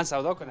است که بلند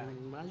سودا کنه.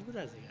 مجبور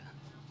است دیگه.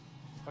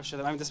 خوش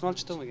شدم. همین دستمال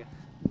چطور میگه؟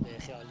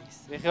 خیالی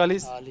است. خیالی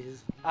است. عالی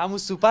است. همون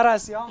سوپر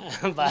است یا؟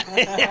 بله.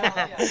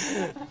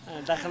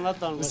 در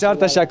خدمتتان. بسیار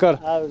تشکر.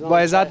 با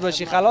عزت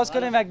باشی. خلاص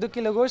کنیم 1-2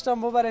 کیلو گوشت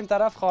هم ببریم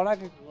طرف خانه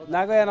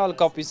نگوین حال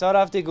کاپیسا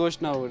رفتی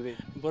گوشت نآوردی.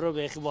 برو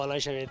بیخی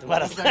بالای شوید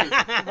برات.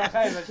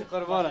 بخیر باشی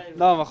قربان.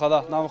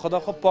 نام خدا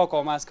خب پاک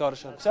و از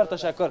کارشون. بسیار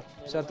تشکر.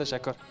 بسیار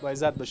تشکر. با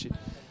عزت باشی.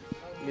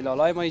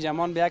 ایلالای ما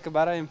جمان بیا که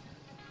برایم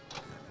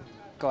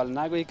کال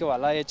نگویی که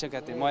والله چه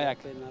کتی ما یک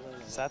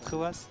صد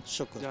خوب است.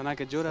 شکر. جانا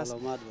که جور است.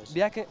 سلامت باش.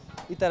 بیا که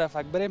این طرف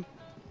بریم.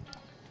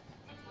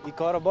 این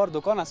کار بار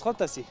دکان از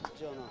خود هستی؟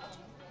 جانا.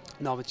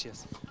 نام چی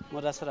است؟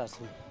 مدثر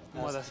هستم.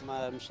 مدثر.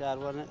 من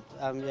شهروان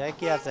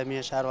یکی از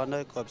زمین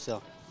شهروندای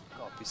کاپیسا.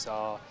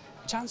 کاپیسا.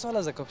 چند سال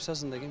از کاپیسا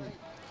زندگی می؟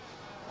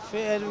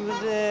 فعلا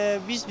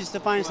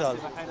 20-25 سال.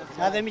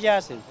 از اینجا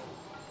هستیم.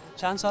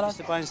 چند سال است؟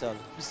 25 سال.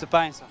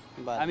 25 سال.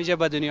 بله. همینجا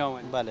به دنیا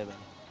آمدی؟ بله.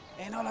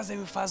 این حال از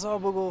این فضا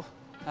بگو،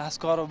 از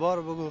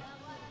کاروبار بگو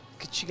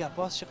که چی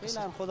گپاست چه قصه؟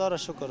 فعلا خدا را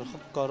شکر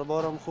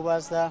کاروبارم خوب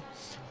است.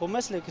 خب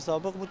مثل که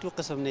سابق بود تو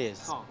قسم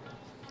نیست.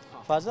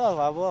 فضا و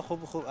هوا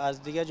خوب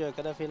از دیگه جای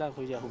کده فعلا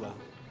خوبه.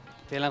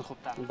 فعلا خوب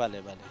تر.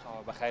 بله.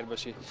 بخیر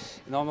باشی.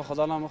 نام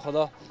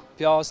خدا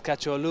پیاز،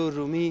 کچالو،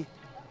 رومی،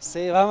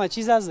 سیب همه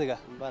چیز از دیگه.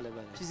 بله.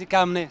 چیزی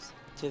کم نیست.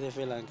 چیزی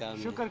فعلا کم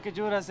نیست. شکر که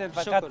جور هستین،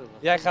 فقط شکر.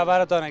 یک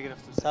خبرتان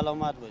نگرفتم.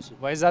 سلامت باشید.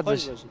 با عزت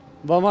خوش باشید.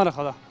 با امان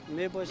خدا.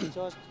 می باشید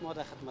چاش ما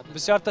در خدمت.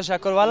 بسیار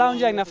تشکر. والا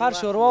اونجا یک نفر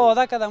شوروا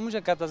وعده کرد، اونجا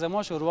کت از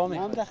ما شوروا ما می.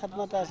 هم در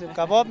خدمت هستیم.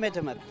 کباب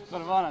میتمد.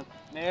 قربانت.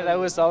 نه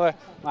ده حساب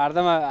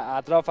مردم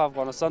اطراف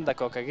افغانستان در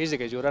کاکگیش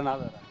دیگه جوره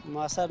نداره.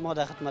 ما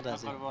در خدمت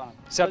هستیم.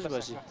 بسیار خوش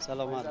باشید.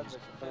 سلامت باشید.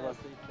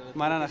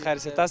 مننه. خیر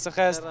ست است.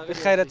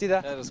 خیرتی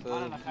ده.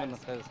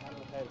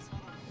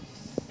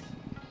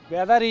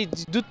 بیادری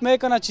دوت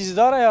میکنه چیزی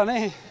داره یا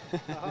نه؟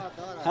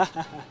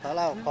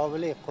 پلاو،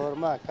 قابلی،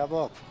 قورمه،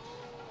 کباب.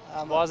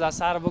 باز از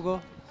سر بگو.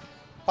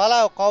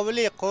 پلاو،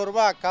 قابلی،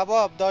 قورمه،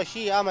 کباب،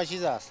 داشی همه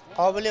چیز است.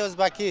 قابلی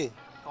ازبکی.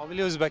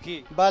 قابلی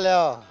ازبکی. بله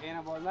ها.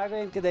 اینا باز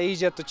نگوین که در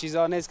اینجا تو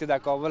چیزا نیست که در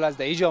کابل است،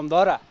 در اینجا هم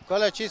داره.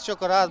 کل چیز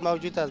شکر است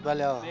موجود است.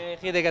 بله ها.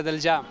 خیلی دیگه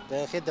دلجم.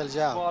 خیلی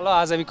دلجم. بالا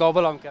از امی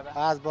کابل هم کرده.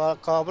 از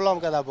کابل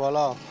هم کرده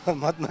بالا.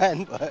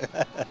 مطمئن باش.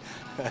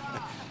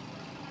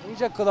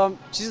 اینجا کدام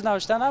چیز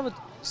نوشته نبود؟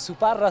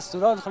 سوپر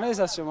رستوران خونه است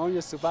از شما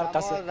اونجا سوپر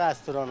قصر. شمال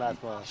رستوران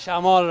است ما.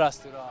 شمال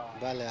رستوران.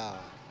 بله ها.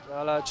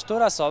 حالا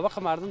چطور از سابق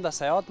مردم در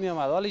سیاحت می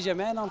اومد؟ حالا اینجا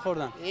می نان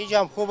خوردن. اینجا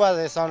هم خوب است،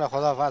 احسان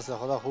خدا فضل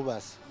خدا خوب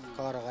است.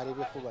 کار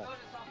غریبی خوب است.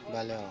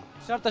 بله ها.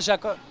 بسیار تشکر.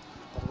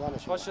 قربان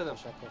شما. خوش شدم.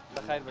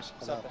 بخیر باشید.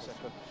 بسیار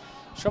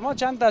تشکر. شما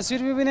چند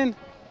تصویر ببینین.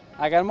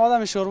 اگر ما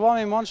دم شوروا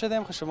میمان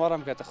شدیم خب شما را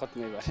هم که خود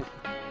میبریم.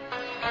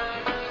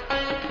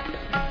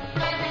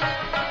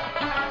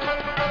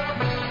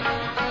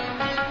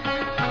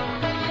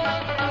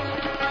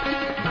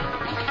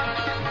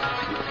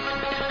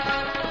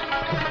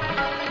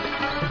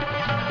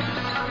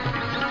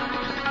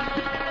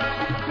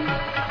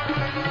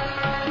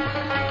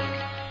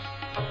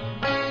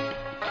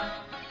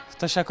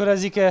 تشکر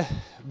از اینکه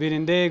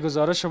بیننده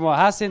گزارش ما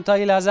هستین تا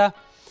این لحظه.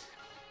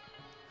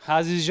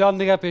 عزیز جان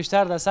دیگه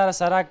پیشتر در سر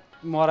سرک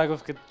ما را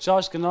گفت که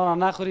چاش که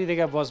نان نخوری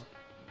دیگه، باز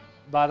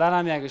بعدا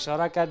هم یک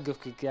اشاره کرد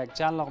گفت که یک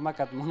چند لقمه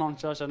کت نان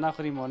چاش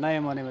نخوریم و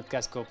نمیمانیم که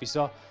از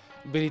کاپیسا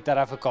بری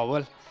طرف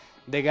کابل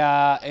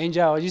دیگه.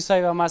 اینجا حاجی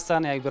صاحب هم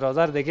هستن، یک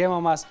برادر دیگه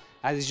هم هست.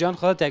 عزیز جان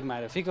خودت یک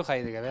معرفی کو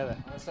خیلی دیگه بده.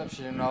 اسم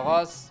شیرین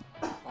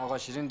آقا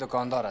شیرین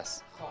دکاندار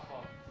است.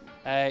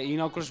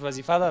 اینا کلش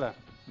وظیفه داره؟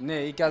 نه،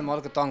 یکی از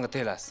مالک تانگ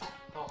تیل است.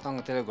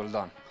 تانگ تیل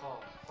گلدان.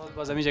 خود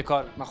باز اینجا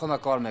کار؟ من خودم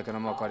کار میکنم،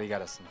 ما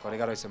کارگر هستم.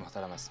 کارگر رئیس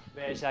محترم است.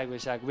 به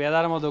شک.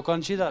 بیادر ما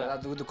دکان چی داره؟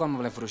 دکان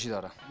مبلین فروشی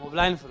داره.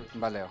 مبلین فروش؟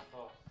 بله.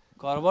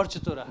 کاروبار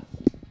چطوره؟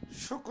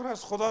 شکر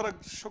از خدا را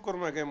شکر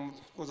میگم،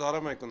 گزاره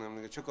میکنم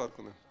دیگه چه کار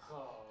کنم.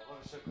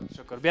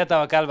 شکر. بیا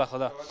توکل به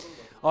خدا.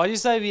 حاجی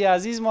صاحب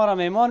عزیز ما را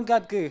میمان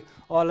کرد که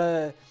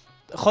حالا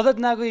خودت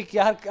نگویی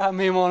که هر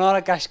میمانا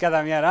را کش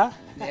کردم یاره؟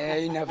 نه،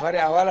 این نفر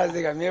اول از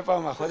دیگه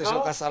میفهمه خودش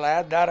رو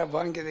صلاحیت داره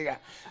بانک دیگه.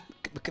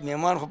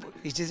 میمان خب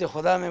این چیز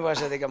خدا می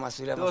باشه دیگه،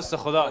 مسئول دوست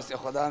خدا. دوست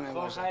خدا می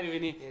باشه. خیر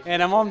بینی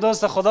اینم هم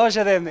دوست خدا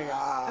شدیم دیگه.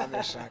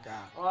 بشک.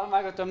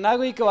 ما گفتم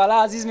نگویی که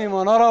والا عزیز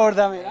میمانا را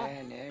آوردم. نه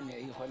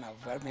این خود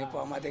نفر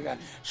میفهمه دیگه.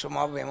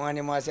 شما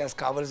میمان ما از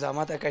کابل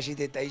زحمت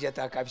کشیدید تا اینجا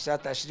تا کاپیسا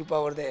تشریف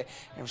آورده.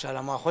 ان شاء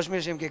الله ما خوش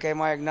میشیم که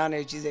ما یک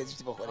نان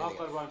چیزی بخوریم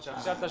دیگه.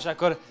 بسیار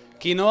تشکر.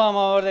 کینو هم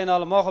آوردین،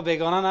 حالا ما خب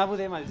بیگانه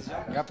نبودیم عزیز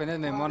جان. گپ نه،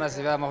 میمان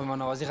است و ما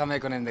میمان نوازی خم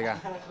میکنیم دیگه.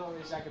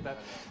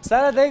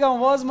 سر دیگه هم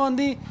باز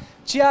ماندی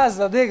چی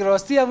است دیگه؟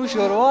 راستی همون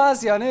شوروا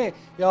است یا نه؟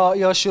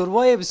 یا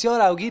شوربای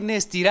بسیار اوگیر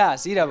نیست، تیره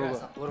است؟ ایره بگو.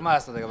 قورمه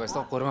است دیگه، بس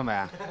قورمه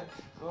میه.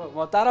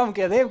 محترم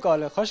کردیم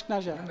کاله خشک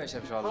نشه. میشه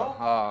ان شاء الله.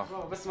 ها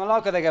بسم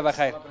الله که دیگه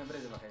بخیر.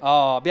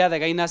 بیا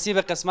دیگه این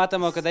نصیب قسمت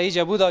ما که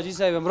اینجا بود حاجی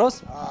صاحب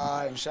امروز.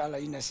 ان شاء الله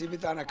این نصیب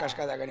تانه کش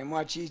کردگانی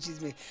ما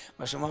چیز می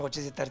ما شما خود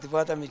چیز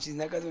ترتیبات هم چیز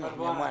نکردیم،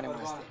 مهمان ما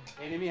است.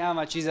 اینمی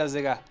همه چیز از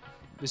دیگه.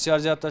 بسیار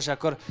زیاد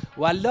تشکر.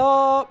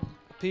 والا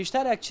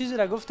پیشتر یک چیزی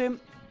را گفتیم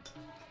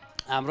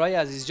همراه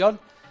عزیز جان،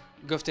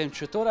 گفتیم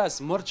چطور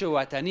است مرچ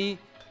وطنی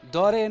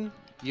دارین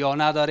یا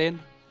ندارین؟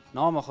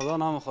 نام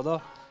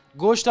خدا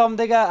گوشت هم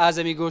دیگه از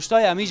امی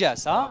گوشتای امیج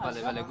است ها؟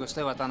 بله گوشت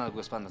وطن از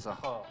گوسفند است.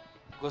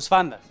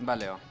 گوسفند است؟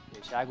 بله.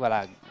 شک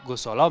ولا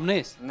گوسالاب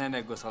نیست؟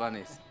 نه گوسالا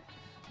نیست.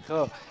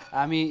 خب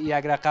امی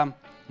یک رقم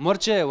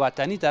مرچ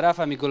وطنی طرف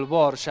امی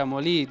گلبار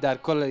شمالی در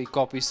کل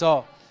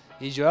کاپیسا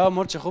اینجا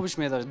مرچ خوبش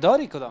میداره.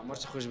 داری کدام؟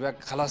 مرچ خوش بیا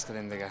خلاص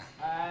کردیم دیگه.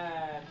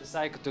 تو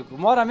سعی تو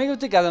ما را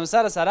میگفتی که از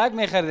سر سرک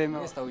میخردیم.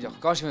 نیست اوجا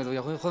کاش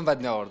میدونم خود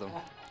بد میآوردم.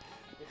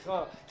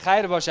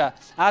 خیر باشه.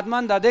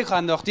 حتما داده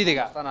خنداختی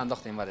دیگه. تن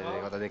انداختیم بله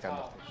دیگه داده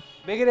انداختیم.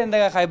 بگیرین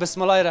دیگه خیر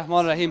بسم الله الرحمن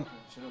الرحیم.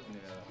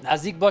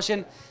 نزدیک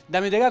باشین.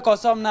 دمی دیگه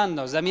کاسه هم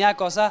ننداز. زمین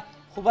کاسه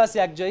خوب است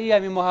یک جایی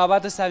همین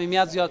محبت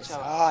صمیمیت زیاد شود.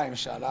 ان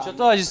شاء الله.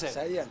 چطور حاجی صاحب؟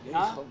 صحیح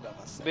خوب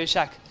است. به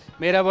شک.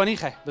 مهربانی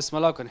خیر بسم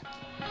الله کنید.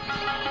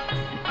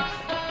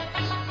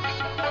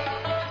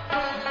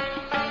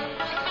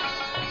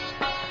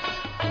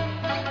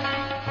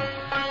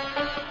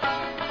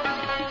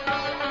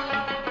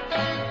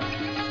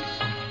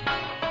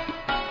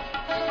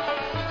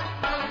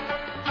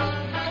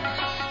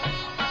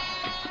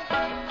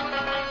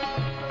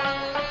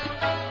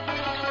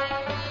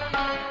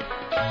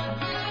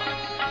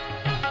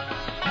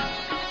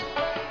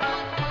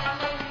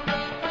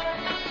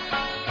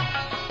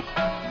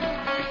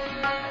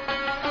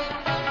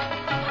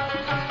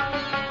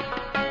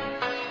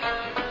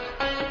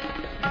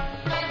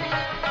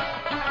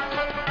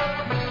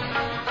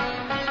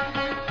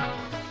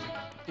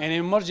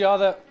 این مرج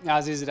یاد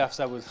عزیز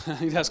رفته بود.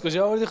 این از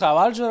کجا آوردی؟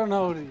 خبر چرا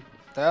نآوردی؟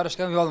 تیارش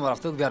کردم یادم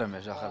رفته بود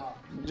بیارمش داخل.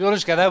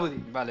 جورش کرده بودی؟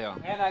 بله ها.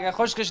 این اگه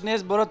خشکش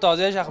نیست برو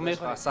تازهش اخ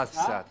میخوری. 100%.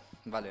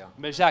 بله ها.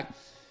 بشک.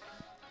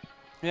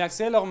 یک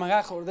سه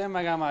لقمه خورده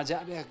مگم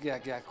عجب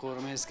یک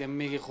قرمه است که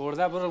میگی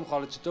خورده برم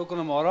خاله چطور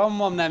کنم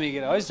آرام هم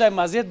نمیگیره. آی صاحب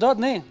مزیت داد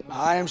نه؟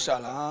 ان شاء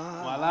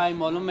الله. والله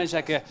معلوم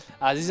میشه که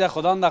عزیز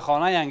خدا در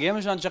خانه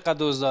ینگیمشان چقدر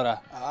دوست داره.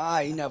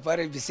 این نفر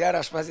بسیار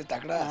آشپز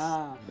تکړه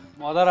است.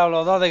 مادر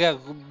اولادا دیگه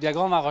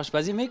یگان وقت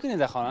آشپزی میکنی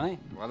در خانه نه؟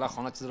 والله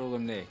خانه چیز رو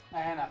گم نه. نه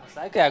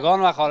سعی که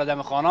یگان وقت خاله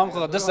دم خانه هم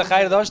خدا دست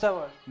خیر داشته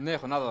باش. نه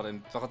خو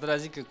نداریم. فقط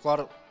از اینکه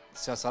کار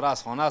سیاسره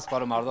از خانه است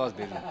کار مردا است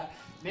بیرون.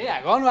 نه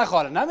یگان وقت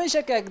خاله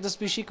نمیشه که دست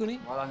پیشی کنی؟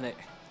 والله نه.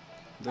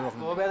 دروغ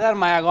تو بدر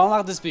ما یگان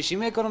وقت دست پیشی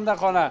میکنم در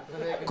خانه.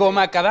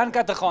 کمک کردن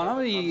که در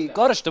خانه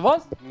کار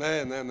اشتباه؟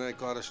 نه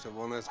کار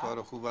اشتباه نیست،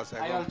 کار خوب است.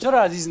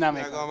 چرا عزیز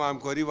نمیکنه؟ یگام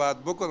همکاری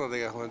باید بکنه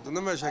دیگه. تو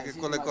نمیشه که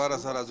کل کار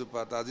سر از او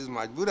پرت. عزیز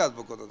مجبور است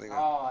بکنه دیگه.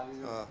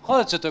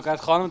 خودت چطور کرد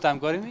خانم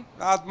همکاری می؟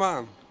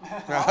 حتما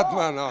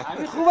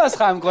همین خوب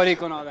است همکاری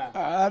کنه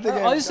آدم.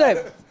 آقای صاحب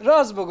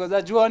راز بگو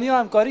در جوانی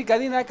همکاری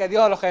کردی نکردی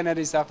حالا خیلی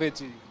نری سفید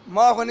چی؟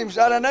 ما خو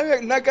ان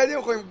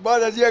نکردیم خو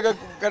بعد از یک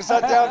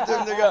کرسات یافتیم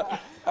دیگه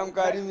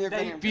همکاری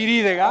میکنیم.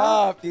 پیری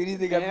دیگه؟ پیری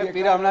دیگه.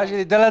 پیرم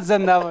نشدی دلت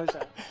زنده باشه.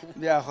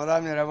 بیا خدا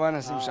مهربان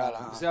است ان شاء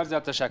الله. بسیار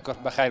زیاد تشکر.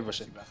 بخیر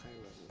باشه.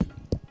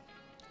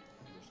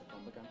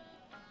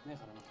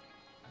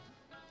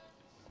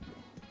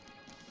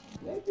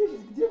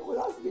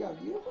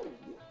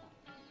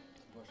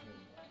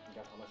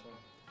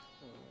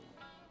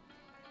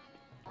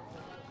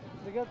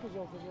 دیگه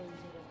کجا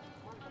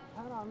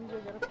هر همینجا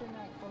گرفتیم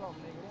کلام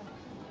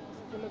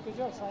میگیریم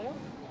کجا سایر.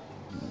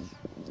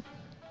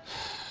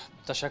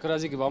 تشکر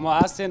از اینکه با ما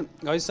هستین.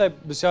 آقای صاحب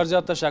بسیار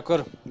زیاد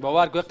تشکر.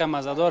 باور کنید که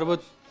مزه‌دار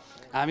بود.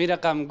 همین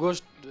رقم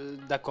گوشت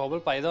در کابل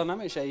پیدا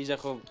نمیشه. اینجا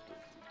خوب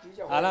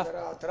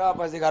اطراف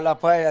از دیگه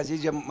لاپای از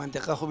اینجا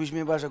منطقه خوبش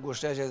میباشه،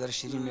 گوشتش از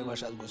شیرین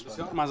میباشه از گوسفند.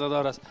 بسیار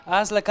مزه‌دار است.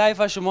 اصل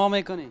کیف شما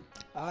میکنین؟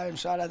 ان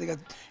شاء الله دیگه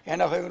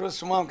یعنی خو امروز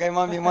شما هم که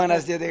ما میمان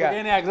هستی دیگه.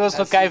 یعنی یک روز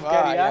خو کیف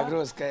کردی. یک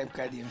روز کیف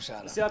کردی ان شاء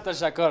الله. بسیار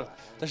تشکر.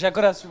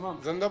 تشکر از شما.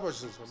 زنده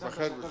باشید.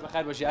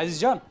 بخیر باشی عزیز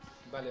جان.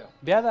 بله.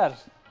 بیادر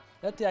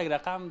یک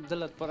رقم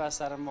دلت پر از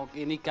سر ما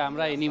اینی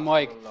کامرا اینی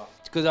مایک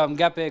کدام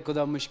گپ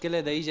کدام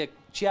مشکل در اینجا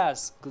چی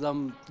است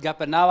کدام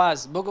گپ نو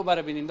است بگو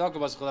برای بیننده که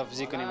باز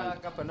خدافظی کنیم.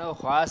 گپ نو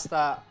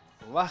خواسته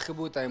وقت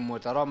بود این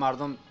موترها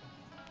مردم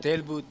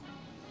تیل بود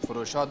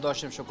فروشات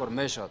داشتیم شکر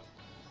میشد.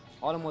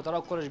 حالا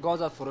موترها کلش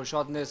گاز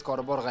فروشات نیست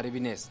کاروبار غریبی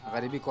نیست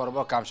غریبی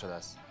کاروبار کم شده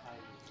است.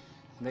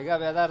 دیگه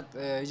بیادر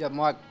اینجا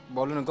ما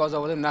بالون گاز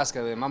آوردیم نصب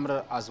کردیم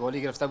ممر از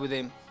والی گرفته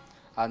بودیم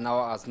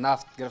از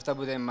نفت گرفته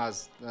بودیم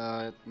از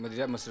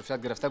مدیریت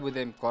مصرفیات گرفته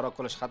بودیم کارا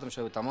کلش ختم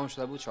شده بود تمام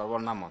شده بود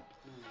شاروال نماند.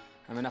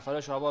 همین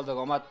نفر شاروال دیگه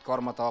آمد کار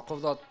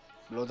متوقف داد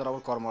لودر اول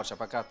کار ما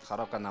شبکه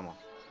خراب کرد نماند.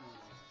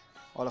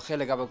 حالا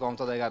خیلی گپ گام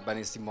تا دیگه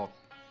بنیستی ما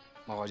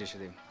مواجه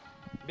شدیم.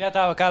 بیا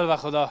توکل به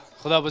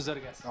خدا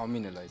بزرگ است.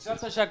 آمین الهی.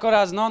 تشکر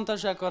از نان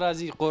تشکر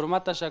از این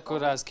قرمت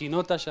تشکر از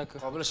کینو تشکر.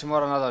 قابل شما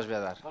را نداشت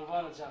بیادر.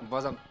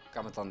 بازم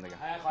کمتان دیگه.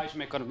 خواهش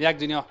میکنم یک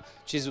دنیا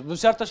چیز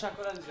بسیار تشکر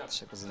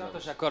عزیزم.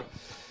 تشکر.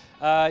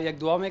 یک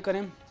دعا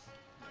میکنیم.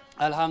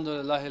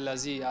 الحمدلله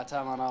الذی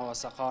اطعمنا و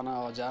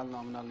سقانا و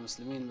جعلنا من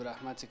المسلمین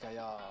برحمتک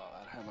یا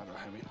ارحم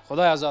الراحمین.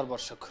 خدای هزار بار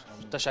شکر.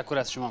 تشکر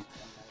از شما.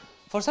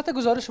 فرصت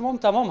گزارش شما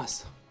تمام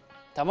است.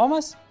 تمام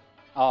است؟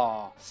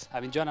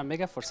 همین جانم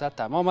میگه فرصت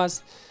تمام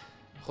است.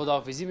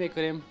 خداحافظی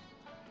میکنیم.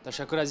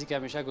 تشکر از اینکه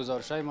همیشه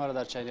گزارش‌های ما را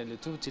در چینل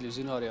یوتیوب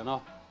تلویزیون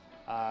آریانا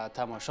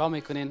تماشا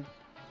میکنین.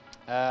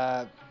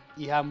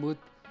 این هم بود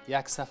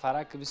یک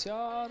سفرک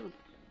بسیار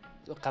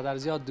قدر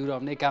زیاد دور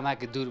هم نه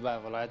کمک دور به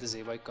ولایت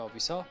زیبای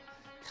کاپیسا.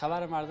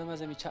 خبر مردم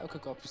از این چوک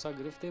کاپیسا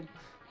گرفتیم.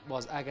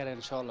 باز اگر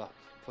انشالله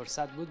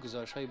فرصت بود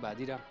گزارش‌های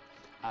بعدی را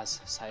از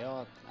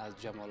سیاد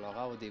از جمال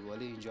آقا و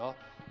دیوالی اینجا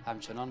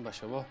همچنان به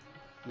شما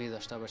می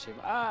داشته باشیم.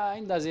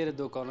 این در زیر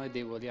دکان‌های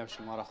دیوالی هم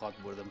شما را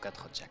خواهد بردم که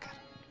خود چکر.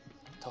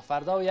 تا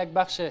فردا و یک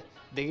بخش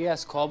دیگه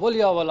از کابل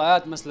یا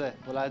ولایت مثل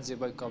ولایت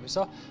زیبای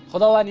کاپیسا.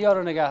 خداوند یار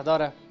و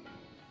نگهدار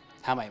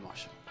همه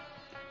ماش.